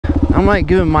I'm like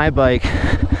giving my bike.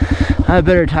 I have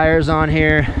better tires on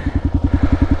here,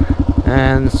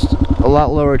 and it's a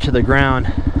lot lower to the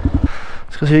ground.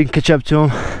 Let's go see if we can catch up to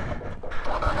him.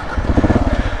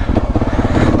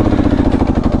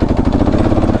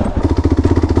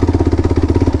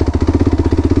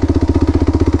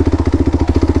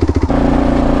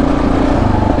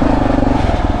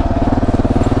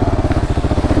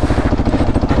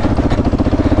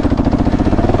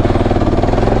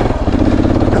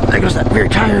 Rear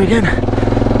tire again.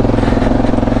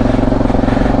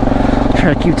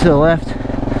 Try to keep to the left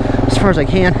as far as I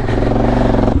can.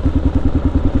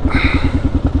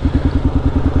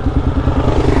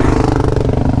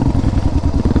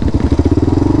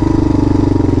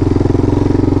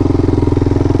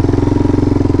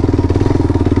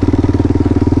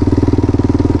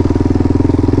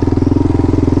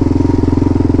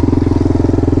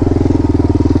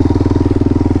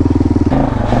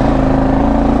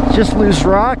 Just loose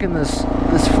rock, and this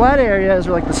flat areas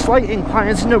are like the slight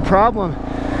inclines, no problem.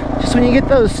 Just when you get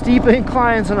those steep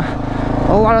inclines and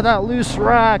a lot of that loose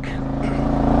rock,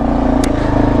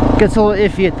 it gets a little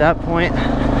iffy at that point.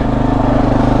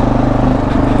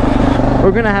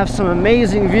 We're gonna have some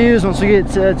amazing views once we get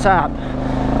to the top.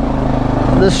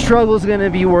 The struggle is gonna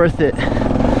be worth it,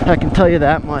 I can tell you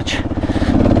that much.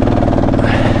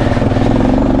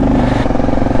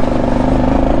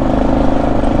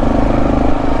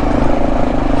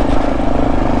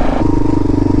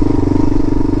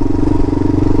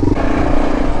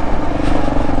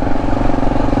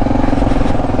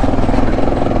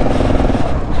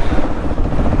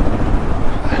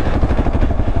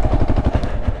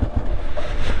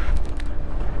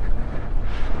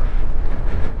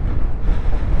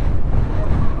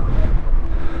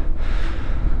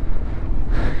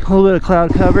 A little bit of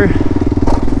cloud cover.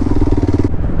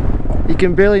 You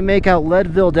can barely make out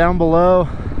Leadville down below.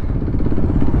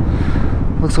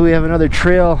 Looks like we have another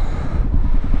trail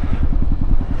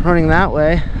running that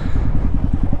way.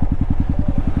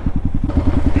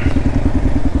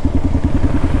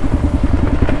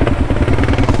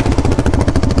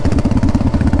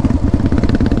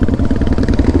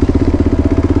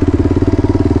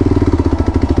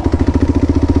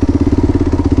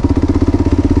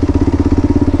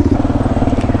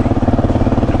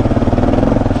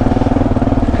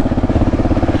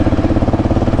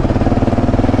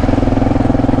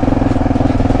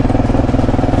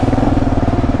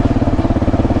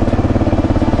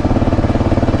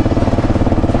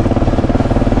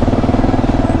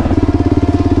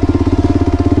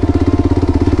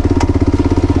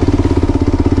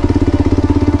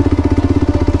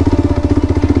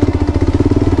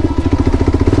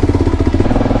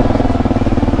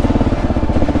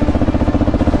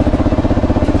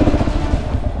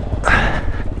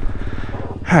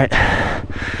 All right,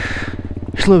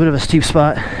 just a little bit of a steep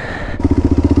spot.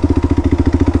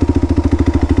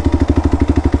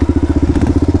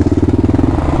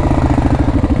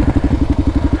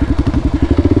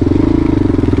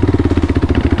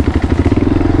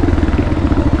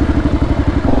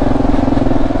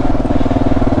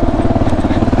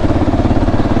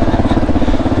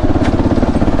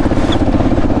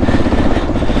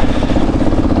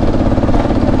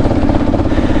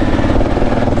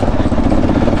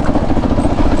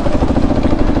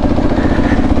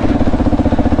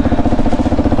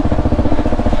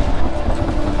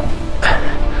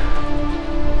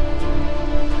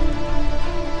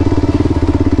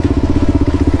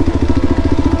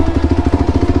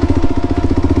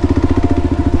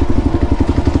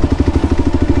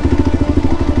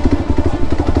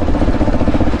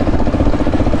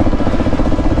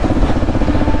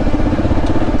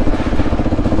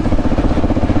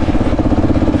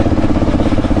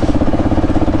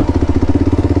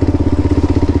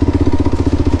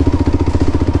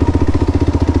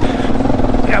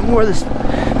 More of this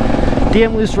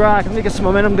damn loose rock. I'm gonna get some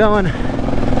momentum going.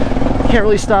 Can't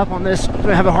really stop on this. I'm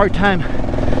gonna have a hard time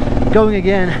going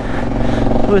again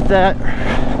with that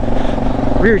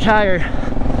rear tire.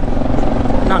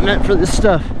 Not meant for this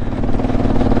stuff.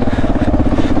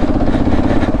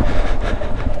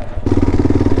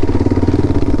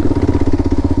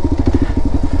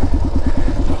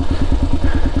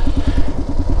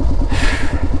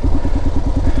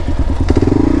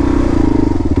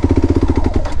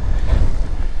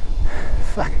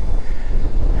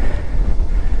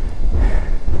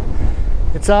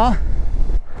 It's all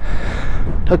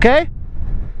okay.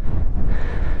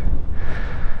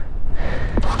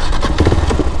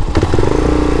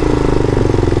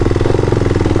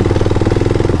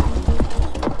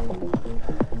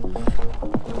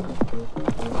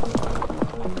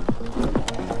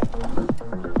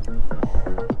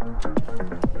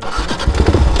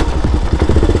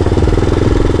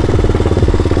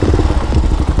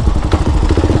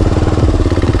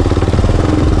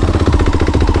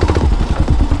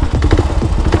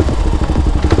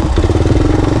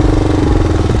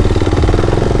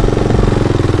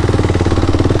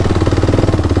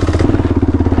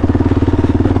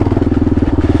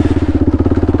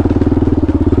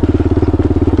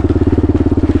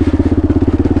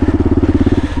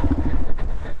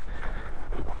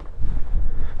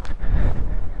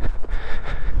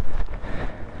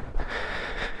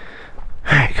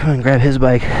 ahead and grab his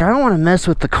bike. I don't want to mess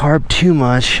with the carb too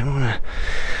much. I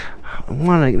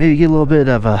want to maybe get a little bit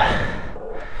of a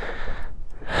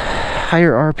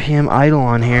higher RPM idle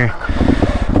on here.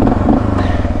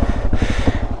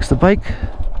 Because the bike,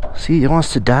 see, it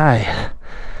wants to die.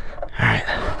 Alright,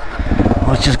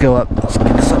 let's just go up. Let's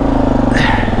get this up.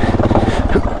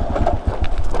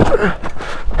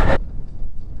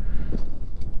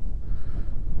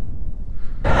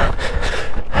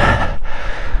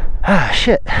 Ah,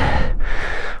 shit.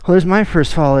 Well, there's my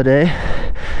first fall of the day.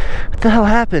 What the hell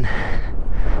happened?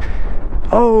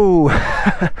 Oh!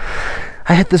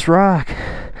 I hit this rock.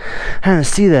 I didn't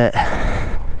see that.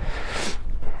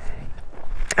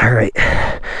 Alright.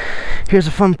 Here's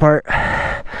the fun part.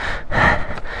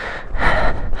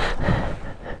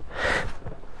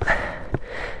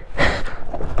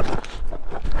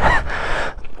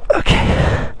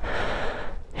 Okay.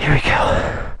 Here we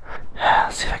go.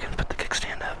 Let's see if I can put the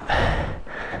kickstand up.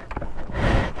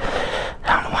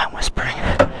 I don't know why I'm whispering.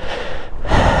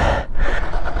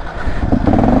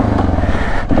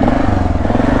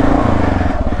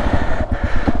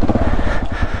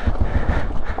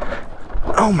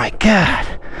 Oh my God.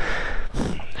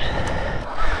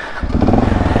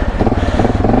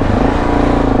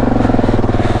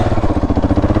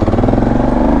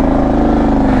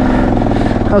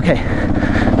 Okay,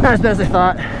 not as bad as I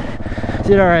thought.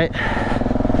 Did all right.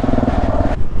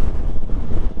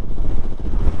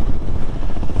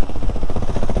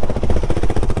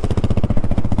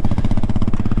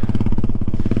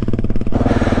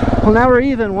 Well, now we're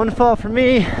even. One fall for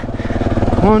me,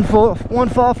 one fall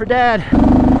for Dad.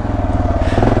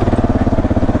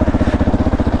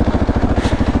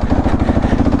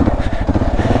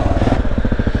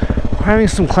 We're having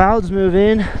some clouds move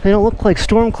in. They don't look like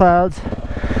storm clouds.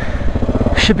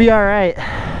 Should be all right.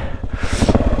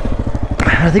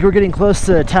 I think we're getting close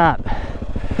to the top.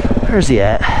 Where's he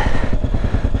at?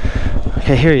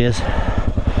 Okay, here he is.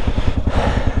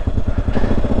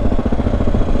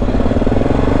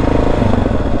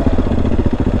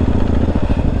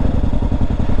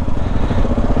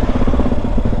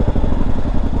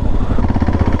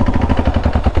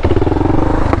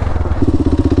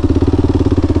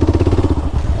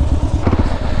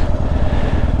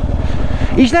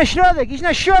 Idź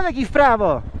na środek I w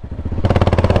prawo.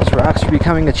 Those rocks are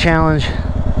becoming a challenge.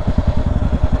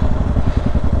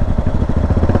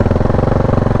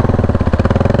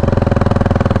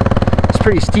 It's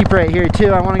pretty steep right here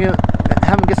too. I want to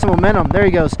have him get some momentum. There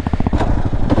he goes.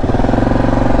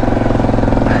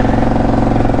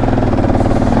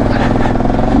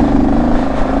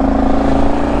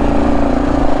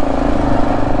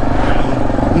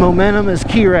 Momentum is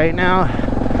key right now.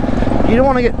 You don't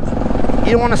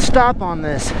want to stop on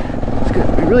this. It's going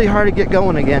to be really hard to get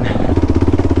going again.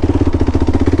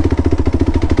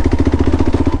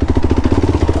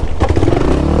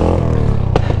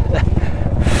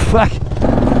 Fuck.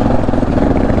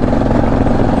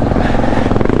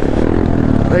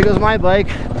 There goes my bike.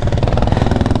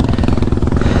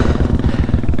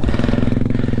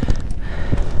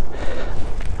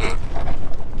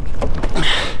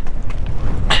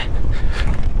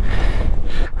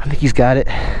 I think he's got it.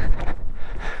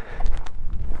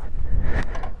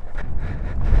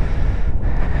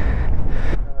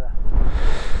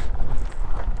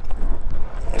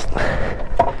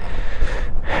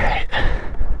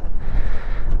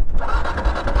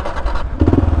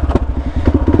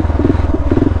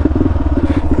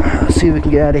 See if we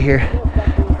can get out of here.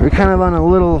 We're kind of on a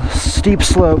little steep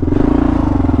slope.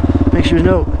 Make sure there's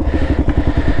no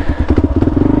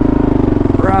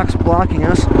rocks blocking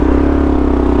us.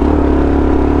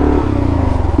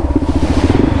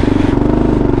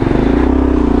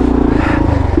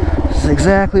 This is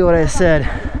exactly what I said.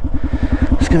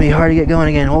 It's gonna be hard to get going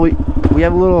again. Well, we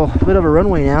have a little bit of a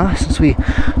runway now since we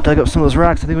dug up some of those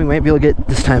rocks. I think we might be able to get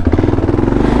this time.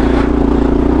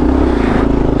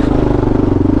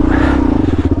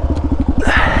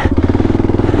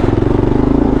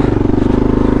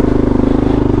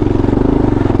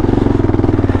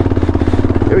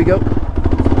 There we go.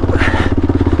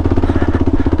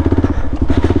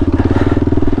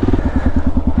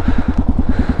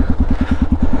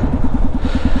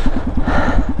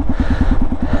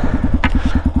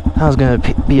 That was going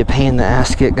to be a pain in the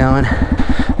ass to get going.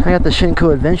 I got the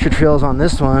Shinko Adventure Trails on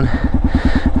this one,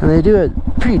 and they do a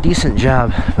pretty decent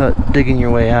job about digging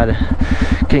your way out of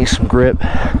getting some grip.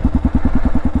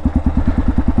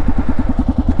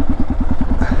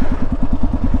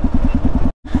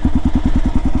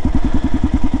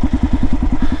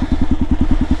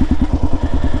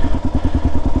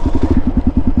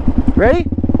 Ready?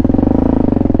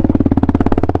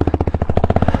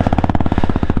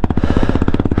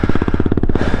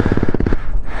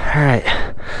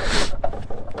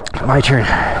 My turn.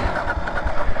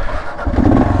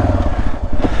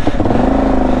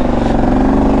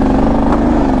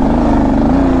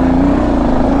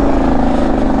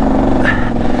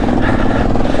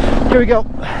 Here we go.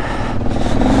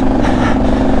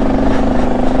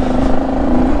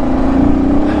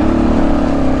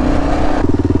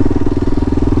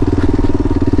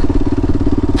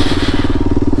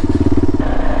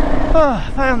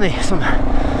 Oh, finally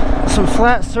some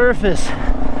flat surface.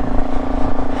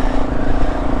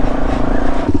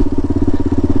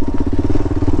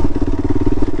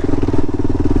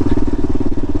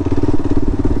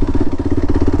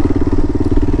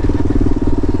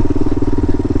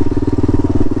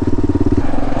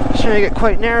 Trying to get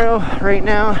quite narrow right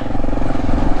now.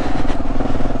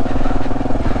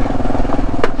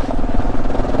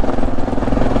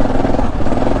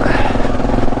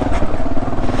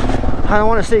 I don't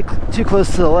want to stay too close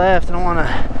to the left. I don't want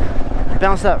to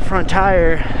bounce that front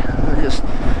tire and just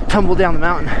tumble down the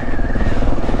mountain.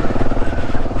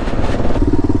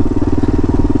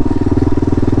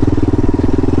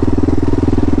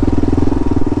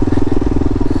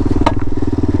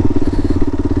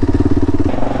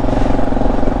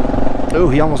 Oh,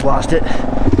 he almost lost it.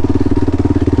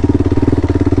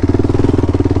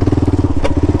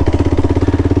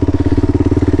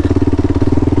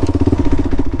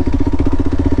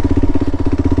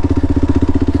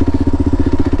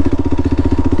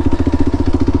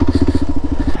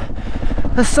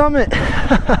 The summit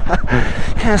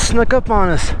kind of snuck up on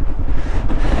us.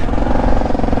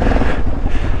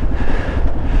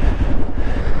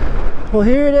 Well,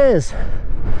 here it is.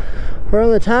 We're on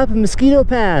the top of Mosquito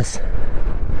Pass.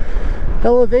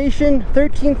 Elevation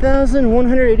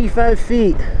 13,185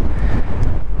 feet.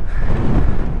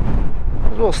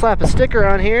 We'll slap a sticker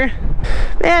on here.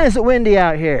 Man, is it windy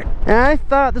out here. And I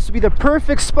thought this would be the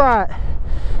perfect spot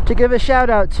to give a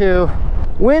shout out to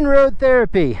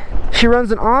WindRoadTherapy. She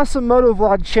runs an awesome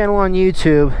motovlog channel on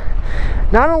YouTube.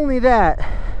 Not only that,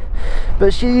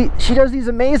 but she does these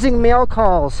amazing mail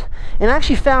calls and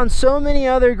actually found so many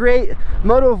other great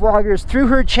motovloggers through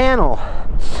her channel.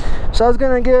 So I was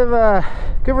gonna give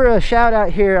her a shout out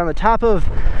here on the top of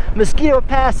Mosquito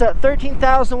Pass at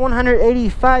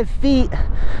 13,185 feet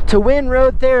to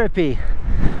WindRoadTherapy.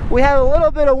 We have a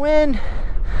little bit of wind,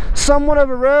 somewhat of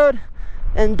a road,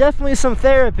 and definitely some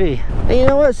therapy. And you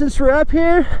know what, since we're up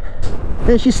here,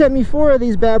 and she sent me 4 of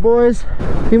these bad boys,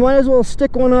 we might as well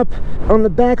stick one up on the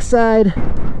back side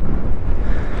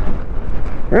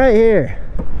right here.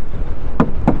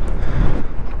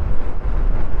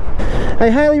 I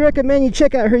highly recommend you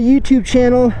check out her YouTube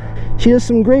channel. She does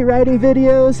some great riding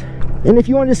videos. And if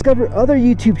you want to discover other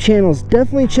YouTube channels,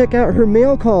 definitely check out her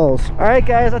mail calls. Alright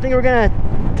guys, I think we're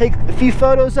gonna take a few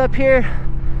photos up here,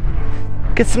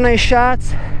 get some nice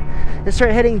shots, and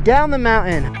start heading down the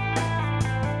mountain.